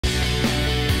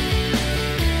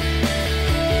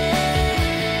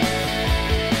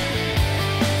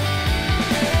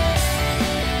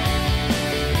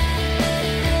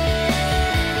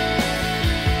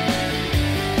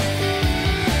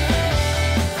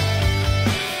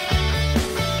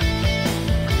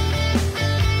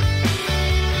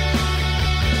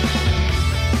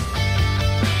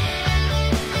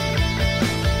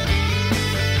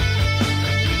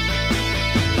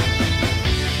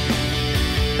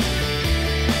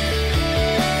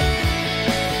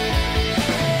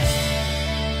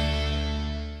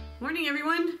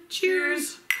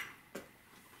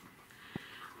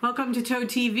Welcome to Toad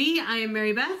TV. I am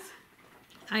Mary Beth.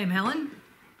 I am Helen.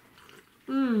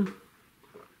 And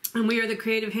we are the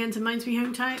creative hands and minds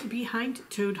behind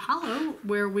Toad Hollow,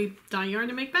 where we dye yarn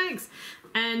to make bags.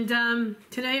 And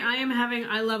today I am having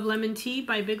I Love Lemon Tea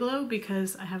by Bigelow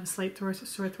because I have a slight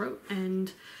sore throat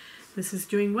and this is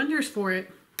doing wonders for it.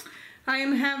 I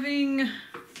am having...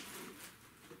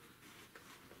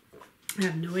 I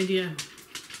have no idea.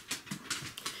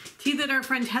 Tea that our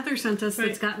friend Heather sent us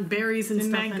that's got berries and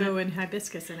stuff mango in it. and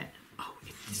hibiscus in it. Oh,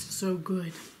 it's so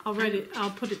good. I'll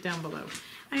put it down below.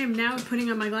 I am now putting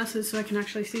on my glasses so I can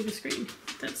actually see the screen.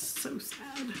 That's so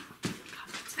sad. God,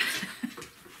 that's so sad.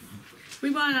 We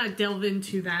want to delve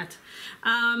into that.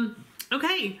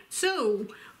 Okay, so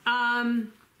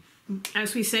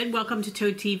as we said, welcome to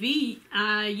Toad TV.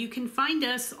 You can find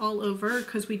us all over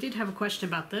because we did have a question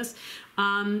about this.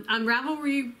 On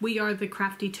Ravelry, we are the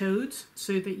Crafty Toads,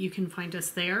 so that you can find us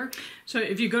there. So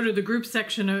if you go to the group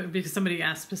section, because somebody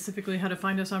asked specifically how to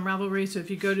find us on Ravelry, so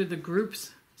if you go to the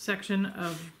groups section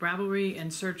of Ravelry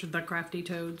and search the Crafty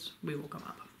Toads, we will come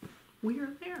up. We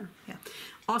are there. Yeah.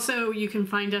 Also, you can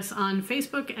find us on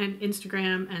Facebook and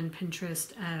Instagram and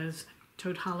Pinterest as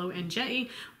Toad Hollow NJ.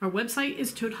 Our website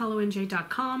is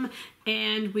toadhollowNJ.com,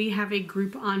 and we have a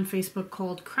group on Facebook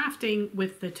called Crafting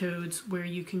with the Toads where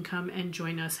you can come and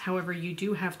join us. However, you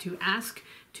do have to ask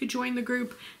to join the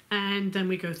group, and then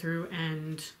we go through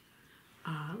and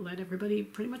let everybody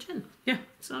pretty much in. Yeah.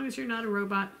 As long as you're not a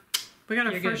robot. We got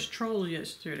our first troll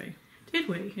yesterday. Did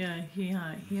we? Yeah, he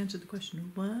answered the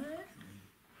question, what?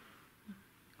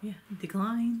 Yeah,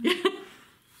 decline.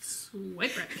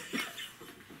 Swipe right.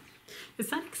 Is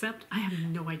that accept? I have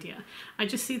no idea. I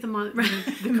just see them on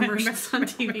the commercials on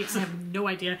TV. I have no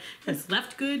idea. Is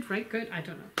left good, right good? I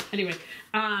don't know. Anyway,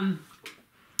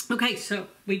 okay, so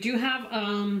we do have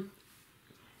a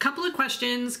couple of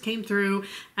questions came through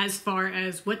as far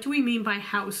as what do we mean by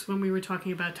house when we were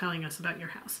talking about telling us about your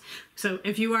house. So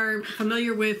if you are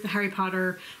familiar with Harry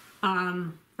Potter,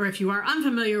 or if you are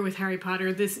unfamiliar with Harry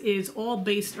Potter, this is all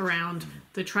based around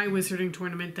the Triwizarding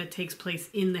Tournament that takes place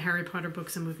in the Harry Potter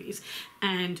books and movies.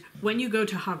 And when you go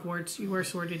to Hogwarts, you are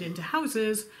sorted into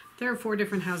houses. There are 4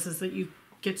 different houses that you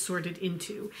get sorted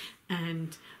into.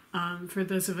 And for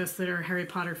those of us that are Harry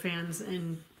Potter fans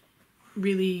and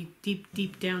really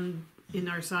deep down in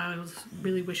our souls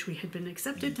really wish we had been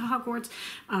accepted to Hogwarts,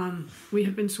 we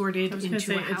have been sorted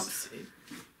into a house.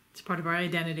 It's part of our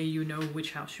identity. You know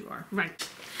which house you are. Right.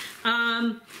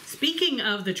 Speaking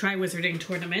of the Triwizarding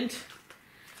Tournament,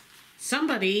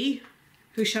 somebody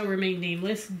who shall remain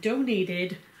nameless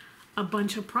donated a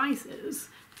bunch of prizes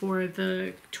for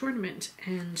the tournament.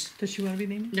 And does she want to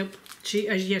be named? Nope.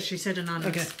 Yes, she said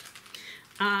anonymous.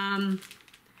 Okay.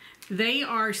 They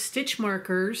are stitch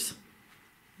markers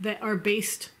that are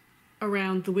based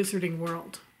around the wizarding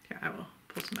world. Here, I will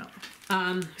pull some out.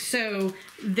 So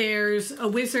there's a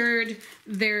wizard,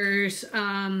 there's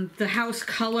the house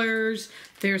colors,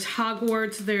 there's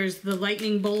Hogwarts, there's the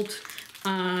lightning bolt,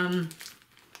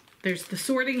 there's the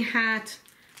sorting hat,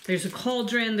 there's a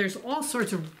cauldron, there's all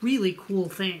sorts of really cool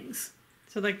things.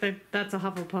 So like that's a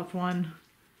Hufflepuff one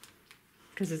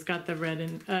because it's got the red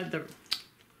and oh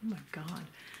my god,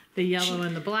 the yellow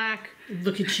and the black.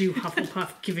 Look at you,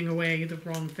 Hufflepuff, giving away the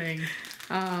wrong thing.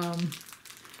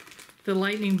 The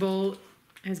lightning bolt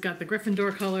has got the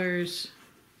Gryffindor colors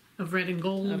of red and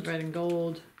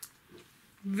gold.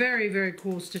 Very, very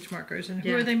cool stitch markers. And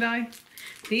who are they by?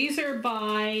 These are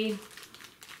by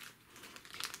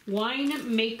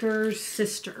Winemaker's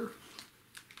Sister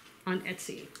on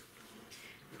Etsy.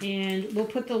 And we'll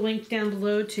put the link down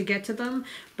below to get to them.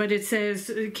 But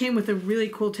it came with a really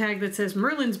cool tag that says,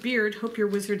 Merlin's beard, hope your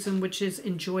wizards and witches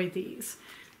enjoy these.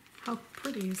 How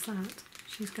pretty is that?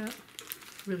 She's got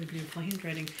really beautiful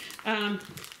handwriting.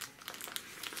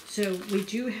 So we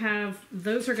do have,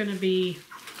 those are going to be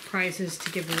prizes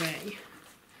to give away.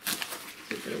 So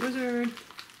we've got a wizard.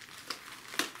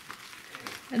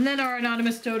 And then our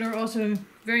anonymous donor also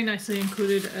very nicely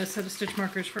included a set of stitch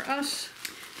markers for us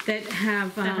that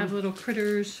have little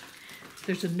critters.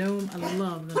 There's a gnome. I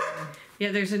love the gnome.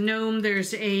 Yeah, there's a gnome.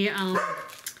 There's a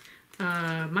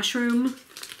mushroom.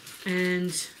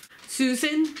 And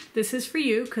Susan, this is for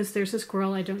you because there's a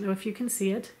squirrel. I don't know if you can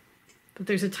see it, but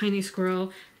there's a tiny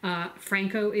squirrel.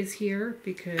 Franco is here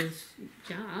because,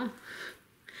 yeah.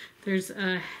 There's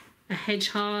a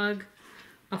hedgehog,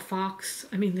 a fox.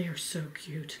 I mean, they are so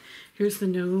cute. Here's the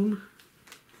gnome.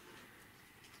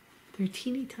 They're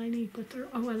teeny tiny, but they're,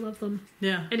 oh, I love them.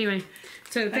 Yeah. Anyway,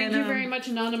 so thank you very much,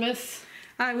 Anonymous.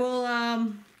 I will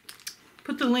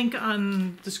put the link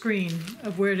on the screen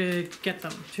of where to get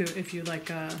them too, if you like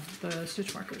the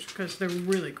stitch markers, because they're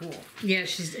really cool. Yeah,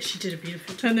 she did a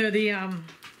beautiful job. And they're the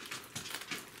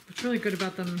what's really good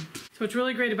about them. So what's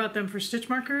really great about them for stitch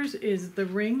markers is the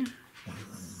ring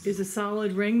is a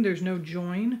solid ring. There's no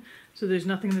join, so there's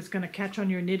nothing that's going to catch on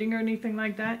your knitting or anything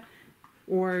like that,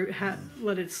 or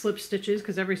let it slip stitches,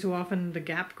 because every so often the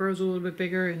gap grows a little bit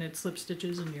bigger and it slips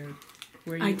stitches, and you're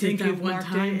where you think you've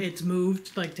marked it, it's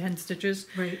moved like 10 stitches.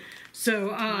 Right. So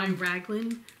my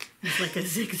raglan is like a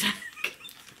zigzag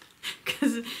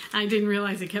because I didn't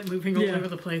realize it kept moving all over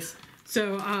the place.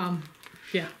 So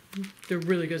yeah, they're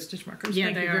really good stitch markers. Yeah,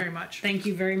 Thank you very much. Thank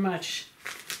you very much.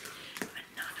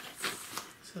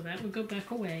 So that would go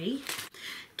back away.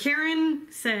 Karen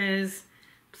says,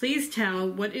 please tell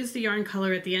what is the yarn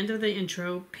color at the end of the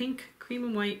intro? Pink, cream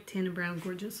and white, tan and brown,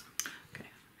 gorgeous. Okay.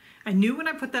 I knew when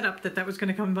I put that up that was going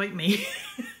to come bite me.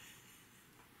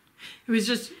 It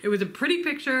was a pretty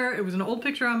picture. It was an old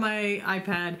picture on my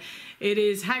iPad. It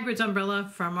is Hagrid's umbrella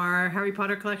from our Harry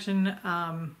Potter collection.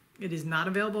 It is not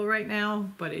available right now,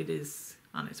 but it is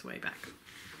on its way back.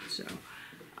 So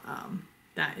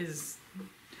that is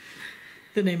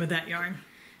the name of that yarn.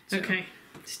 So, okay.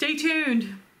 Stay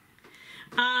tuned.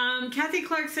 Kathy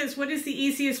Clark says, what is the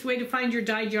easiest way to find your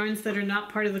dyed yarns that are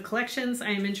not part of the collections?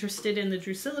 I am interested in the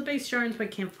Drusilla-based yarns,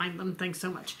 but can't find them. Thanks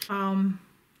so much.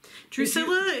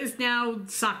 Drusilla is now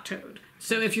sock-toed.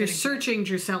 So if you're searching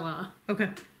Drusilla, okay,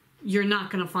 you're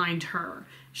not going to find her.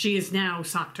 She is now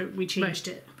sock-toed. We changed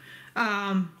it.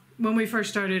 When we first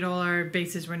started, all our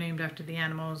bases were named after the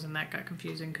animals, and that got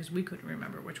confusing because we couldn't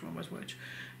remember which one was which.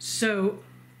 So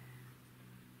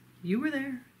you were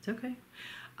there. It's okay.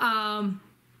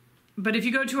 But if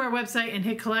you go to our website and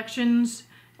hit collections,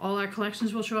 all our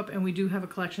collections will show up, and we do have a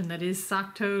collection that is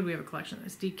sock-toed. We have a collection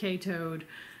that's DK-toed,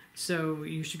 so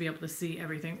you should be able to see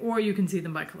everything. Or you can see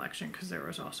them by collection, because there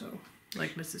was also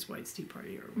like Mrs. White's Tea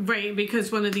Party. Or right,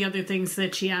 because one of the other things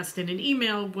that she asked in an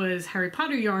email was Harry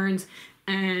Potter yarns,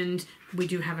 and we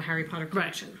do have a Harry Potter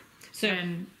collection. Right. So,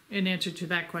 and in answer to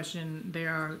that question, they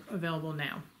are available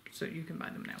now. So you can buy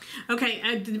them now.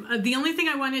 Okay, the only thing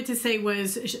I wanted to say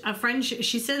was a friend,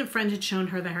 she said a friend had shown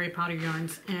her the Harry Potter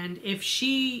yarns, and if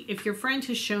your friend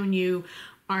has shown you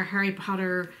our Harry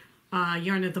Potter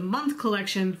Yarn of the Month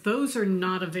collection, those are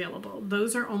not available.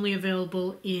 Those are only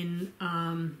available in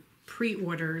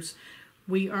pre-orders.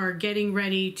 We are getting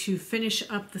ready to finish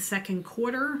up the second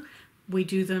quarter. We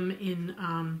do them in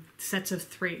sets of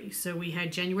 3. So we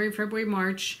had January, February,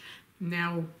 March.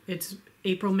 Now it's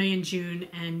April, May, and June,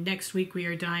 and next week we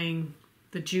are dyeing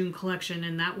the June collection,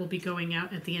 and that will be going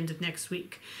out at the end of next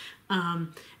week.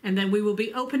 And then we will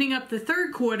be opening up the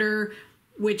third quarter,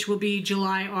 which will be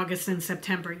July, August, and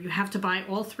September. You have to buy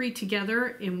all 3 together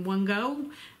in one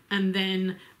go, and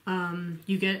then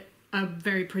you get a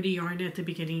very pretty yarn at the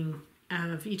beginning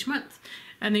of each month.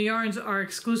 And the yarns are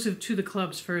exclusive to the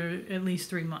clubs for at least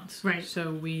 3 months. Right.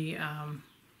 So we,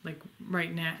 like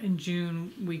right now in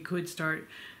June, we could start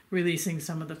releasing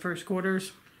some of the first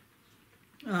quarters.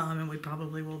 And we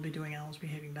probably will be doing Owls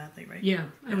Behaving Badly, right? Yeah,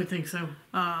 I would think so.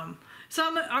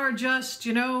 Some are just,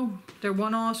 you know, they're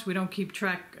one-offs. We don't keep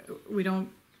track. We don't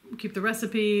keep the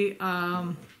recipe.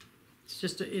 It's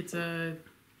just, it's a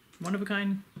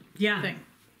one-of-a-kind thing.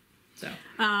 So.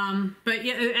 But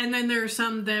yeah, and then there are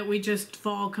some that we just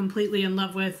fall completely in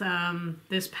love with.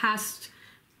 This past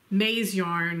May's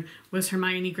yarn was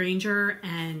Hermione Granger,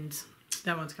 and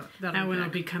that one's coming. That one will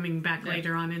be coming back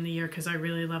later on in the year because I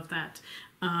really love that.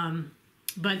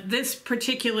 But this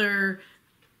particular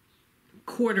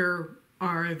quarter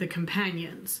are the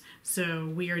companions. So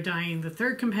we are dyeing the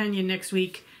third companion next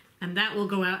week, and that will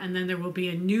go out, and then there will be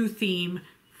a new theme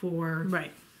for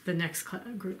the next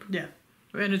group. Yeah.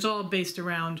 And it's all based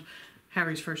around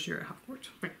Harry's first year at Hogwarts.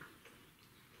 Right.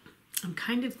 I'm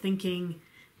kind of thinking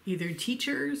either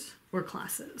teachers or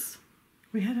classes.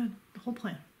 We had a whole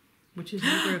plan, which is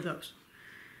neither of those.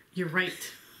 You're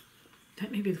right.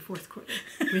 That may be the fourth quarter.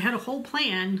 We had a whole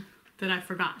plan that I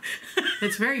forgot.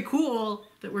 It's very cool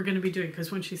that we're going to be doing,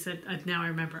 because when she said, now I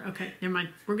remember. Okay, never mind.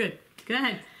 We're good. Go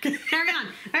ahead. Carry on.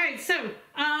 All right, so,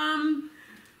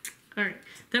 all right.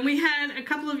 Then we had a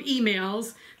couple of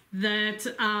emails that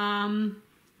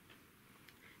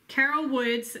Carol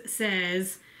Woods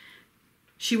says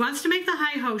she wants to make the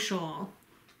hi-ho shawl,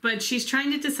 but she's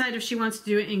trying to decide if she wants to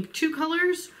do it in 2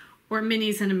 colors or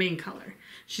minis in a main color.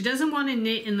 She doesn't want to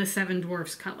knit in the Seven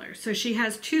Dwarfs color. So she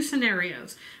has 2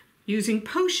 scenarios. Using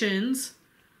potions,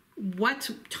 what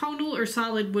tonal or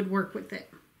solid would work with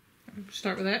it?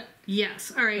 Start with that?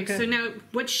 Yes. All right. Okay. So now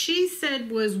what she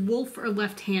said was wolf or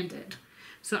left-handed.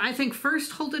 So I think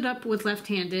first hold it up with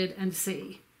left-handed and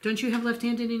see. Don't you have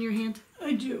left-handed in your hand?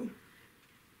 I do.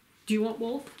 Do you want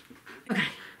wolf? Okay.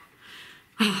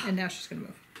 And now she's going to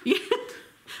move. Yeah.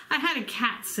 I had a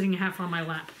cat sitting half on my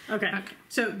lap. Okay.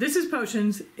 So this is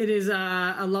Potions. It is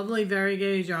a lovely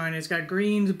variegated yarn. It's got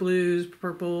greens, blues,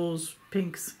 purples,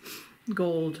 pinks,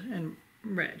 gold, and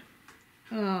red.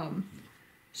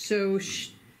 So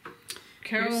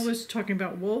Carol was talking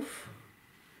about wolf,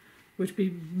 which would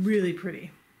be really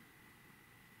pretty.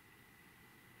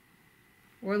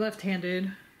 Or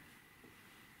left-handed.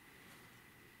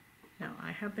 Now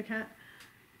I have the cat.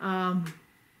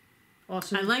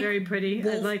 Also I like very pretty.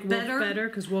 wolf I like wolf better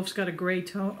because wolf's got a gray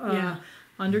tone,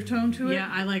 undertone to it.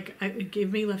 Yeah,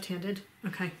 give me left-handed.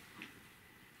 Okay.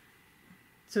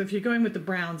 So if you're going with the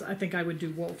browns, I think I would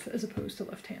do wolf as opposed to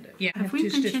left-handed. Yeah. Have we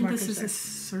mentioned this is a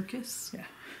circus? Yeah.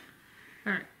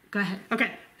 All right, go ahead.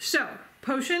 Okay, so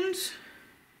Potions.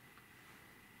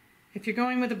 If you're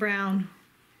going with the brown,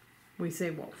 we say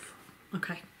wolf.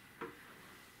 Okay.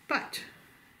 But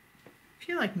if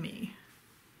you're like me,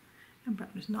 and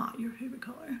brown is not your favorite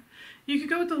color, you could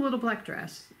go with the little black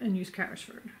dress and use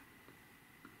Carrisford.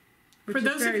 For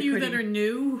those of you that are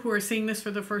new who are seeing this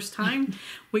for the first time,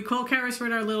 we call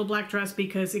Carrisford our little black dress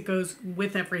because it goes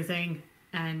with everything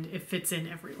and it fits in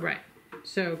everywhere. Right.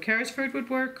 So Carrisford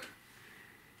would work.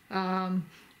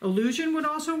 Illusion would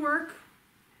also work.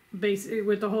 Basically,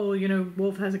 with the whole,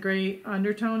 wolf has a gray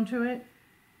undertone to it.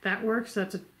 That works.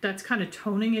 That's kind of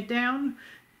toning it down.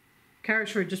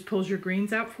 Carrisford just pulls your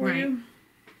greens out for you.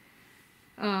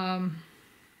 If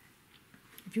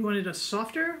you wanted a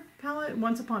softer palette,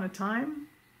 Once Upon a Time.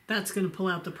 That's going to pull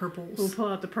out the purples. We'll pull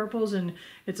out the purples, and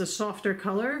it's a softer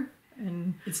color.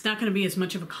 And it's not going to be as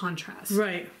much of a contrast.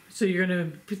 Right. So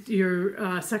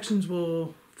your sections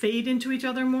will fade into each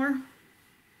other more.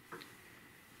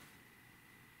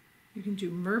 You can do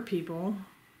Mer People.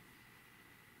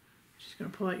 Just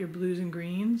going to pull out your blues and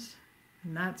greens.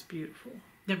 And that's beautiful.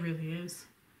 That really is.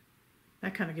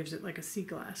 That kind of gives it like a sea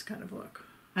glass kind of look.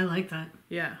 I like that.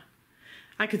 Yeah.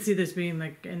 I could see this being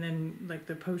like, and then like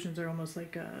the potions are almost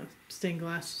like stained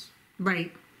glass.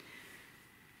 Right.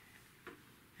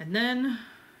 And then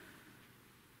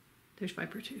there's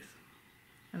Viper Tooth.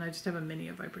 And I just have a mini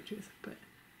of Viper Tooth, but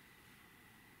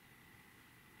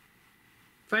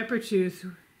Viper Tooth,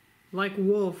 like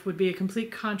Wolf, would be a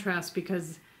complete contrast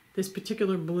because this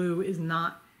particular blue is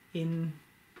not in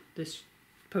this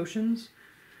Potions.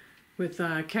 With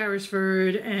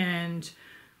Carrisford and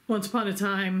Once Upon a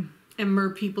Time. And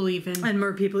Mer People even. And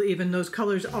Mer People even. Those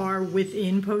colors are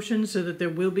within Potions so that there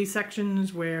will be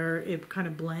sections where it kind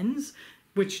of blends.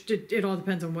 Which it all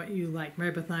depends on what you like.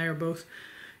 Meredith and I are both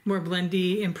more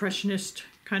blendy, impressionist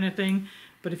kind of thing.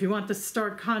 But if you want the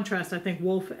stark contrast, I think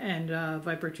Wolf and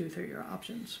Viper Tooth are your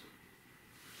options.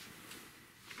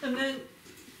 And then,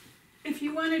 if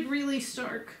you wanted really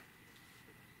stark,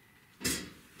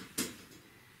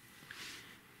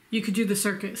 you could do the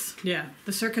circus. Yeah.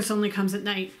 The circus only comes at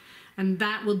night. And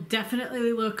that will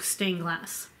definitely look stained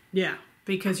glass. Yeah.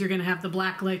 Because you're going to have the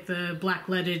black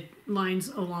leaded lines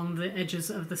along the edges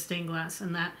of the stained glass.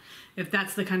 And that, if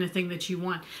that's the kind of thing that you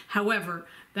want. However,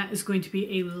 that is going to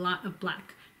be a lot of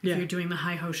black if you're doing the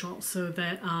high-ho shawl. So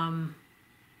that,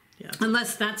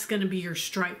 unless that's going to be your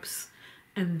stripes.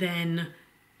 And then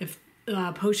if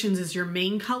Potions is your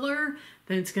main color,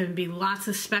 then it's going to be lots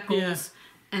of speckles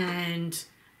and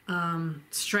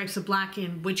stripes of black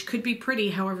in, which could be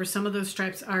pretty. However, some of those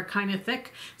stripes are kind of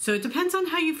thick. So it depends on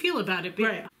how you feel about it.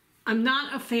 Right. I'm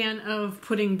not a fan of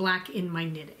putting black in my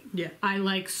knitting. Yeah. I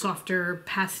like softer,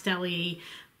 pastel-y.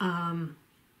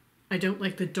 I don't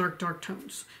like the dark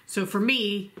tones. So for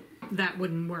me, that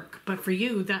wouldn't work. But for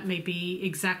you, that may be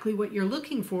exactly what you're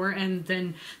looking for. And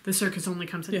then the circus only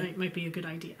comes at night might be a good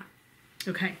idea.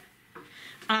 Okay.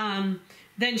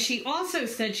 Then she also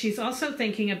said she's also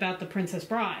thinking about the Princess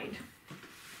Bride.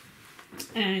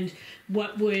 And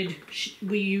what would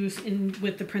we use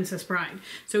with the Princess Bride.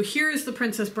 So here is the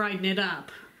Princess Bride knit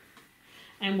up.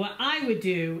 And what I would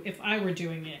do if I were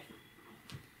doing it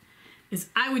is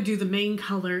I would do the main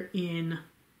color in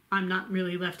I'm Not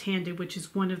Really Left-Handed, which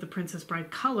is one of the Princess Bride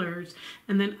colors.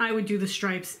 And then I would do the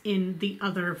stripes in the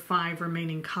other 5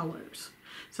 remaining colors.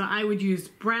 So I would use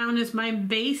brown as my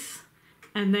base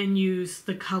and then use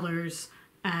the colors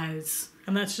as...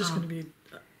 And that's just going to be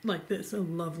like this, a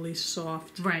lovely,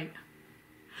 soft... Right.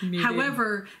 Muted.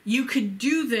 However, you could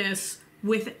do this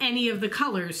with any of the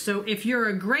colors. So if you're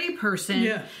a gray person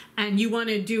Yeah. and you want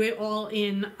to do it all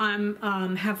in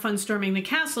have fun storming the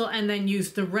castle and then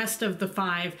use the rest of the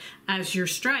 5 as your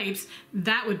stripes,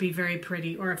 that would be very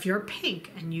pretty. Or if you're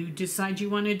pink and you decide you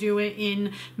want to do it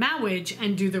in Mowage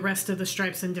and do the rest of the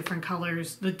stripes in different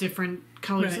colors, the different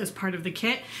colors Right. as part of the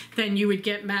kit, then you would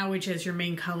get Mowage as your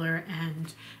main color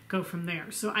and go from there.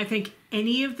 So I think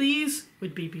any of these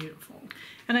would be beautiful.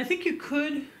 And I think you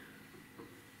could,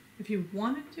 if you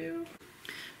wanted to.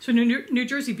 So New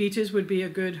Jersey Beaches would be a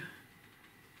good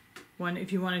one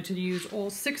if you wanted to use all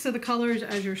 6 of the colors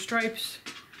as your stripes.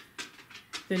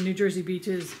 Then New Jersey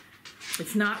Beaches,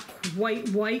 it's not quite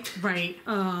white. Right.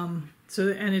 So,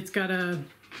 and it's got a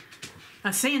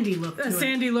sandy look to it.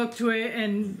 sandy look to it,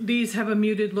 and these have a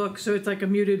muted look, so it's like a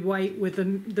muted white with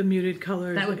the muted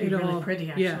colors. That would be really pretty,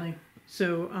 actually. Yeah.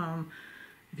 So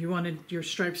if you wanted your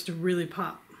stripes to really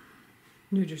pop,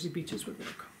 New Jersey Beaches would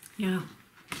work. Yeah.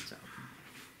 So.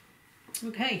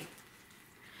 Okay.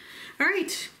 All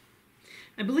right.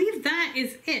 I believe that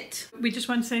is it. We just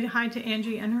want to say hi to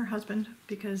Angie and her husband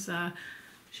because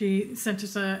she sent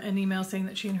us an email saying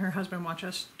that she and her husband watch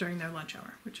us during their lunch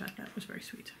hour, which I thought was very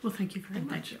sweet. Well, thank you very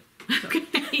much. Thank you. So.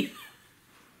 Okay.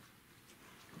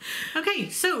 Okay,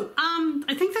 so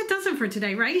I think that does it for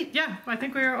today, right? Yeah, I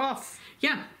think we are off.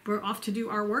 Yeah, we're off to do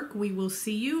our work. We will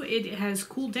see you. It has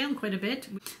cooled down quite a bit.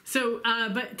 So,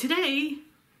 but today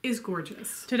is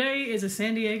gorgeous. Today is a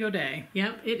San Diego day.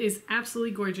 Yep, it is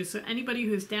absolutely gorgeous. So anybody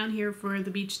who's down here for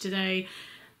the beach today,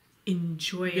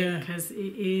 enjoy it because it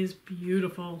is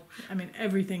beautiful. I mean,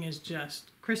 everything is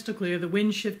just crystal clear. The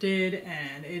wind shifted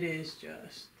and it is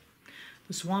just,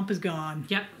 the swamp is gone.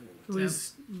 Yep, it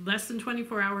was less than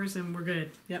 24 hours and we're good.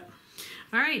 Yep.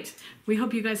 All right, we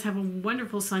hope you guys have a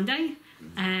wonderful Sunday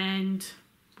and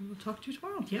We'll talk to you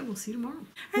tomorrow. yeah, we'll see you tomorrow.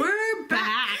 We're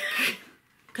back.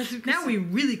 Because now we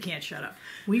really can't shut up.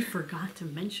 We forgot to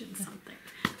mention something.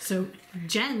 So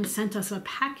Jen sent us a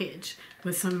package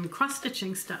with some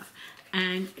cross-stitching stuff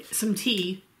and some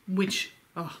tea, which,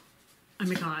 oh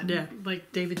my God. Yeah,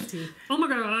 Like, David's tea. oh my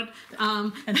God.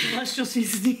 And celestial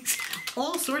seasonings.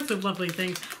 All sorts of lovely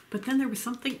things. But then there was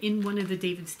something in one of the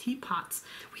David's teapots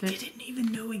We didn't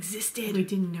even know existed. we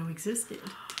didn't know existed.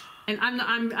 And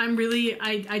I'm really,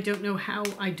 I don't know how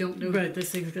I don't know that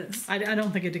this exists. I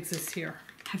don't think it exists here.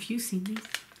 Have you seen these?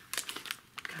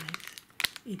 Guys,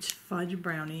 it's fudge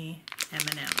brownie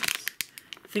M&Ms.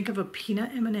 Think of a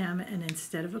peanut M&M, and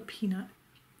instead of a peanut,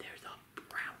 there's a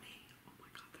brownie. Oh my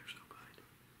God, they're so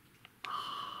good.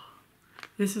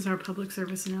 This is our public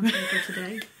service announcement for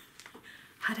today.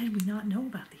 How did we not know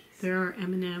about these? There are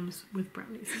M&Ms with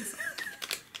brownies inside.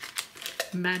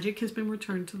 Magic has been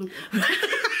returned to the world.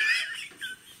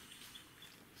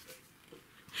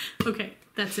 Okay,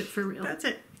 that's it for real. That's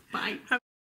it. Bye.